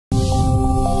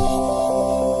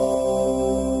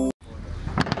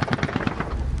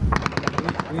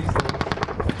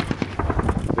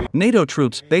NATO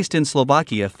troops based in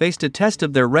Slovakia faced a test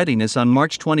of their readiness on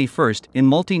March 21 in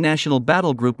multinational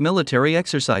battle group military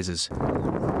exercises.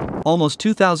 Almost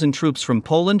 2,000 troops from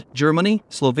Poland, Germany,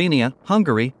 Slovenia,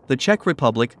 Hungary, the Czech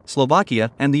Republic,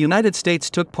 Slovakia, and the United States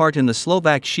took part in the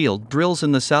Slovak Shield drills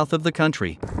in the south of the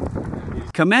country.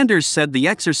 Commanders said the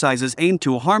exercises aimed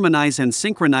to harmonize and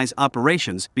synchronize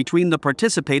operations between the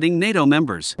participating NATO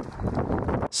members.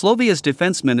 Slovakia's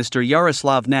defense minister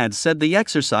Jaroslav Nad said the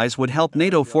exercise would help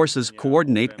NATO forces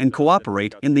coordinate and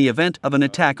cooperate in the event of an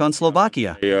attack on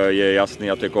Slovakia.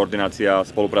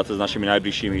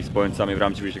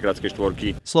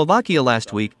 Slovakia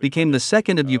last week became the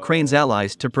second of Ukraine's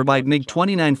allies to provide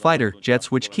MiG-29 fighter jets,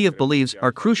 which Kiev believes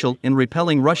are crucial in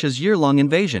repelling Russia's year-long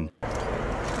invasion.